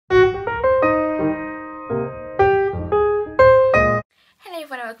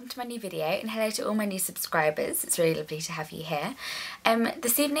to my new video, and hello to all my new subscribers. It's really lovely to have you here.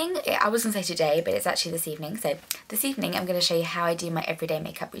 This evening, I was going to say today, but it's actually this evening. So this evening I'm going to show you how I do my everyday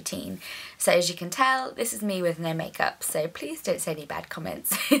makeup routine. So as you can tell, this is me with no makeup, so please don't say any bad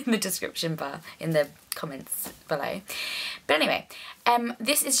comments in the description bar, in the comments below. But anyway,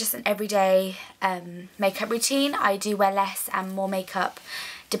 this is just an everyday makeup routine. I do wear less and more makeup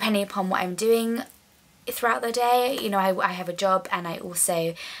depending upon what I'm doing throughout the day. You know, I have a job and I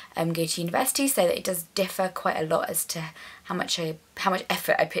also go to university, so that it does differ quite a lot as to how much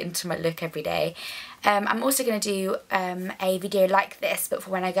effort I put into my look every day. I'm also going to do a video like this, but for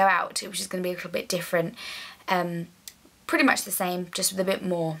when I go out, which is going to be a little bit different. Pretty much the same, just with a bit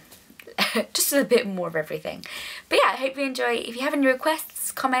more just with a bit more of everything. But yeah, I hope you enjoy. If you have any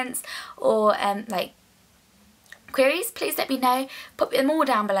requests, comments, or like queries, please let me know. Put them all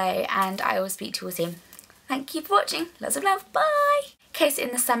down below and I will speak to you all soon. Thank you for watching. Lots of love. Bye! Okay, so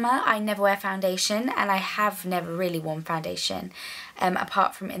in the summer I never wear foundation, and I have never really worn foundation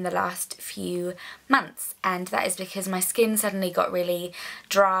apart from in the last few months, and that is because my skin suddenly got really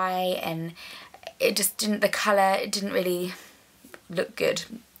dry and it just didn't, the colour, it didn't really look good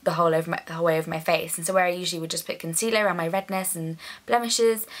the whole way over my face. And so where I usually would just put concealer around my redness and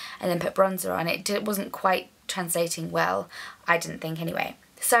blemishes and then put bronzer on, it wasn't quite translating well, I didn't think anyway.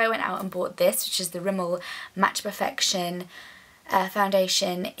 So I went out and bought this, which is the Rimmel Match Perfection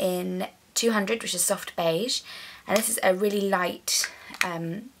foundation in 200, which is soft beige, and this is a really light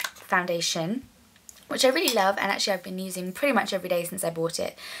foundation, which I really love, and actually I've been using pretty much every day since I bought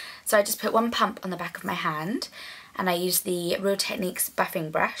it. So I just put one pump on the back of my hand, and I use the Real Techniques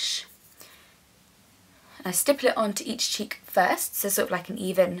buffing brush, and I stipple it onto each cheek first, so sort of like an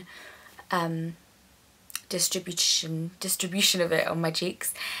even distribution of it on my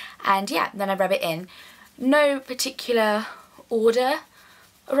cheeks, and yeah, then I rub it in. No particular order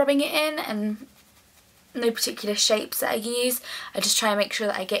of rubbing it in, and no particular shapes that I use. I just try and make sure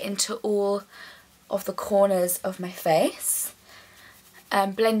that I get into all of the corners of my face,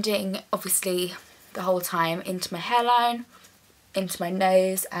 blending obviously the whole time into my hairline, into my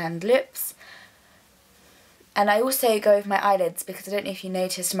nose and lips. And I also go with my eyelids, because I don't know if you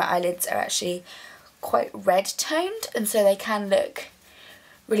noticed, my eyelids are actually quite red toned, and so they can look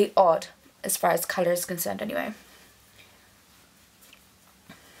really odd as far as colour is concerned anyway.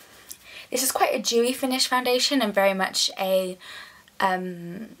 This is quite a dewy finish foundation and very much a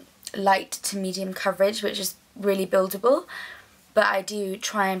light to medium coverage, which is really buildable, but I do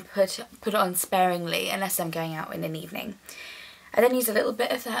try and put it on sparingly unless I'm going out in an evening. I then use a little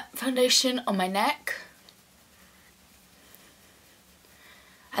bit of that foundation on my neck,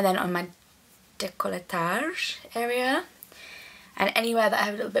 and then on my décolletage area, and anywhere that I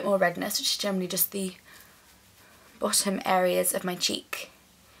have a little bit more redness, which is generally just the bottom areas of my cheek.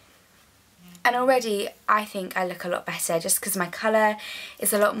 And already I think I look a lot better, just because my colour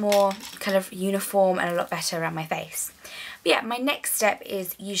is a lot more kind of uniform and a lot better around my face. But yeah, my next step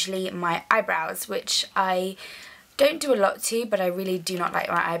is usually my eyebrows, which I don't do a lot to, but I really do not like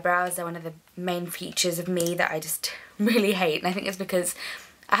my eyebrows. They're one of the main features of me that I just really hate, and I think it's because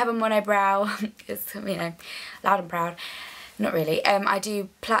I have a monobrow. It's, you know, loud and proud. Not really. I do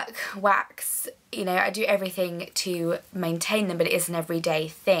pluck, wax, you know, I do everything to maintain them, but it is an everyday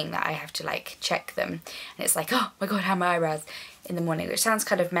thing that I have to like check them. And it's like, oh my god, how are my eyebrows in the morning, which sounds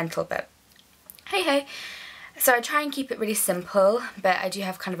kind of mental, but hey hey. So I try and keep it really simple, but I do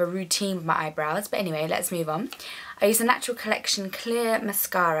have kind of a routine with my eyebrows. But anyway, let's move on. I use the Natural Collection Clear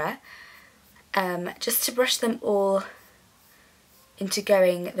Mascara just to brush them all into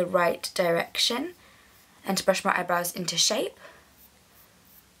going the right direction, and to brush my eyebrows into shape.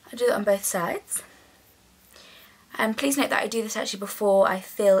 I do that on both sides. And please note that I do this actually before I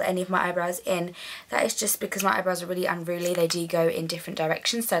fill any of my eyebrows in. That is just because my eyebrows are really unruly. They do go in different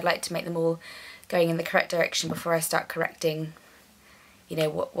directions, so I'd like to make them all going in the correct direction before I start correcting, you know,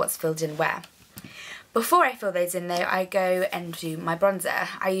 what's filled in where. Before I fill those in though, I go and do my bronzer.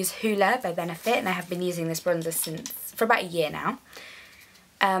 I use Hoola by Benefit, and I have been using this bronzer for about a year now.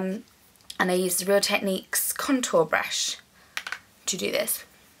 And I use the Real Techniques contour brush to do this.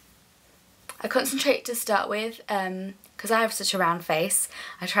 I concentrate to start with, because I have such a round face,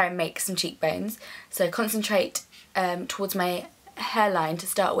 I try and make some cheekbones. So I concentrate towards my hairline to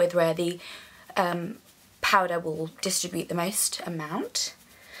start with, where the powder will distribute the most amount.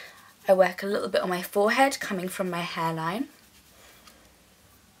 I work a little bit on my forehead coming from my hairline,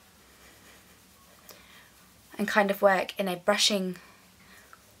 and kind of work in a brushing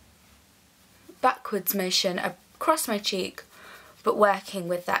backwards motion across my cheek, but working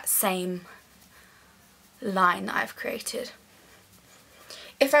with that same line that I've created.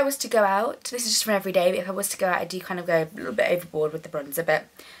 if I was to go out, this is just from every day, but if I was to go out I do kind of go a little bit overboard with the bronzer, but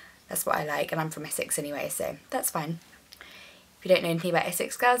that's what I like, and I'm from Essex anyway, so that's fine. If you don't know anything about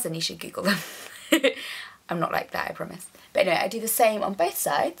Essex girls, then you should Google them. I'm not like that, I promise. But anyway, I do the same on both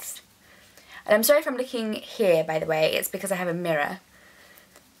sides. And I'm sorry if I'm looking here, by the way, it's because I have a mirror.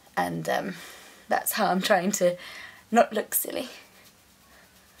 And that's how I'm trying to not look silly.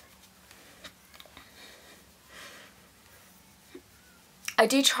 I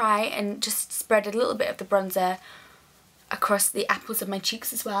do try and just spread a little bit of the bronzer across the apples of my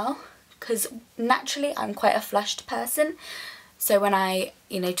cheeks as well, because naturally I'm quite a flushed person, so when I,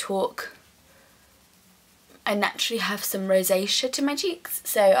 you know, talk, I naturally have some rosacea to my cheeks,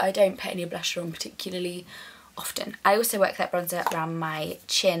 so I don't put any blusher on particularly often. I also work that bronzer around my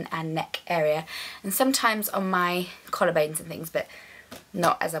chin and neck area, and sometimes on my collarbones and things, but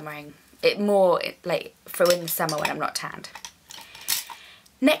not as I'm wearing it, more like for in the summer when I'm not tanned.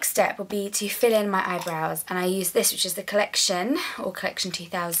 Next step will be to fill in my eyebrows, and I use this, which is the Collection, or Collection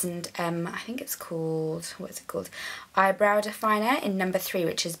 2000, I think it's called, what is it called? Eyebrow Definer in number 3,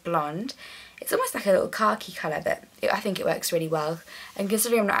 which is blonde. It's almost like a little khaki colour, but I think it works really well. And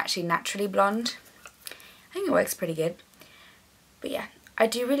considering I'm not actually naturally blonde, I think it works pretty good. But yeah, I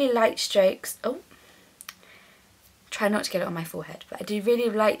do really light strokes. Oh, try not to get it on my forehead, but I do really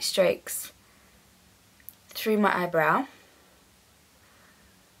light strokes through my eyebrow,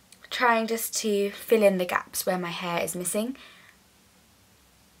 trying just to fill in the gaps where my hair is missing.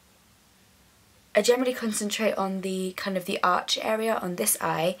 I generally concentrate on the kind of the arch area on this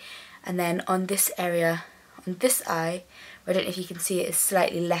eye, and then on this area on this eye, where I don't know if you can see it, is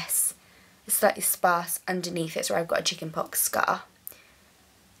slightly less, it's slightly sparse underneath. It's where I've got a chickenpox scar.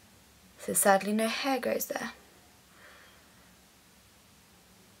 So sadly no hair grows there.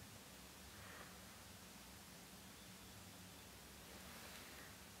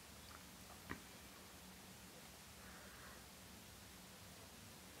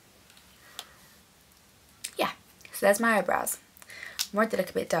 So there's my eyebrows. I'm worried they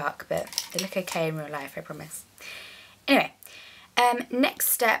look a bit dark, but they look okay in real life, I promise. Anyway, next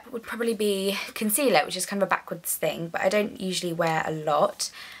step would probably be concealer, which is kind of a backwards thing, but I don't usually wear a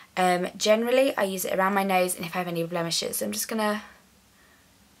lot. Generally, I use it around my nose and if I have any blemishes. So I'm just going to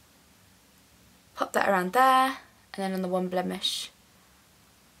pop that around there, and then on the one blemish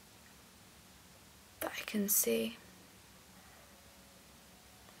that I can see.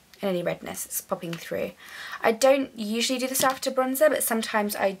 And any redness that's popping through. I don't usually do this after bronzer, but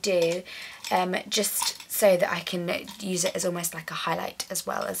sometimes I do, just so that I can use it as almost like a highlight as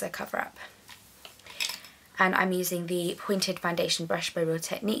well as a cover up. And I'm using the pointed foundation brush by Real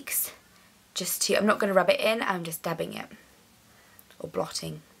Techniques, just to, I'm not going to rub it in, I'm just dabbing it, or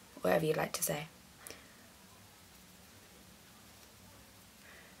blotting, whatever you'd like to say.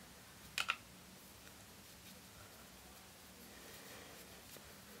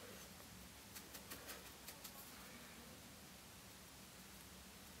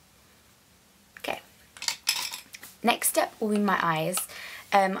 Next step will be my eyes.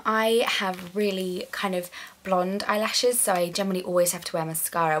 I have really kind of blonde eyelashes, so I generally always have to wear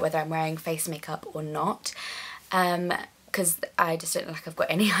mascara whether I'm wearing face makeup or not, because I just don't look like I've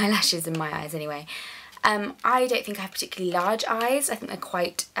got any eyelashes in my eyes anyway. I don't think I have particularly large eyes. I think they're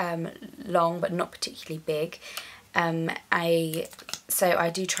quite long but not particularly big. So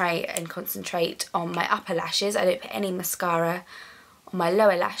I do try and concentrate on my upper lashes. I don't put any mascara on my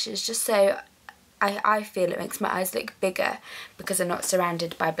lower lashes, just so I feel it makes my eyes look bigger because I'm not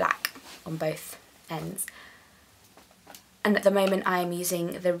surrounded by black on both ends. And at the moment I am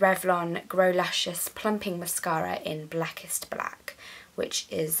using the Revlon Grow Luscious Plumping Mascara in Blackest Black, which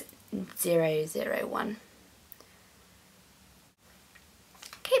is 001.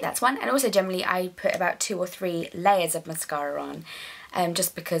 Okay, that's one. And also generally I put about 2 or 3 layers of mascara on,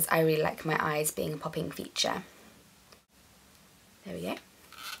 just because I really like my eyes being a popping feature. There we go.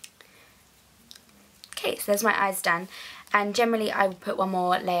 Okay, so there's my eyes done, and generally I would put one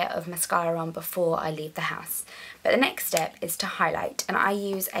more layer of mascara on before I leave the house. But the next step is to highlight, and I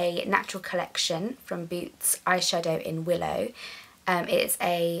use a Natural Collection from Boots eyeshadow in Willow. It's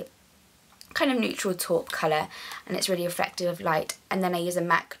a kind of neutral taupe colour, and it's really reflective of light. And then I use a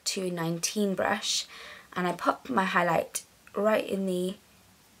MAC 219 brush, and I pop my highlight right in the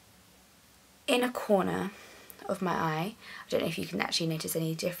inner corner of my eye. I don't know if you can actually notice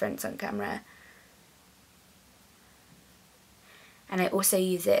any difference on camera. And I also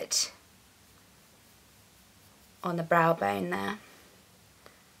use it on the brow bone there.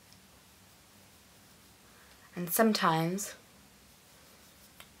 And sometimes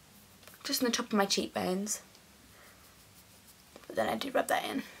just on the top of my cheekbones. But then I do rub that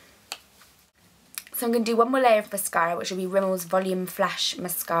in. So I'm going to do one more layer of mascara, which will be Rimmel's Volume Flash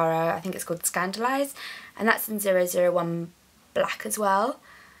Mascara. I think it's called Scandalise, and that's in 001 Black as well.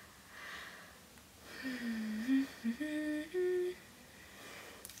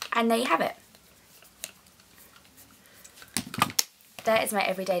 And there you have it. That is my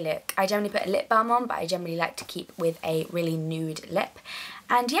everyday look. I generally put a lip balm on, but I generally like to keep with a really nude lip.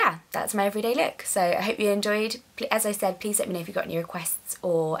 And yeah, that's my everyday look. So I hope you enjoyed. As I said, please let me know if you've got any requests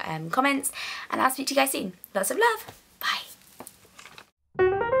or comments, and I'll speak to you guys soon. Lots of love. Bye.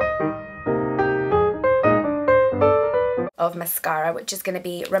 Of mascara, which is going to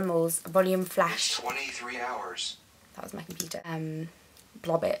be Rimmel's Volume Flash. 23 hours. That was my computer.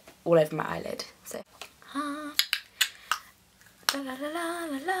 Blob it all over my eyelid. So. La, la, la, la,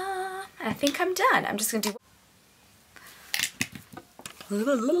 la, la. I think I'm done. I'm just going to do...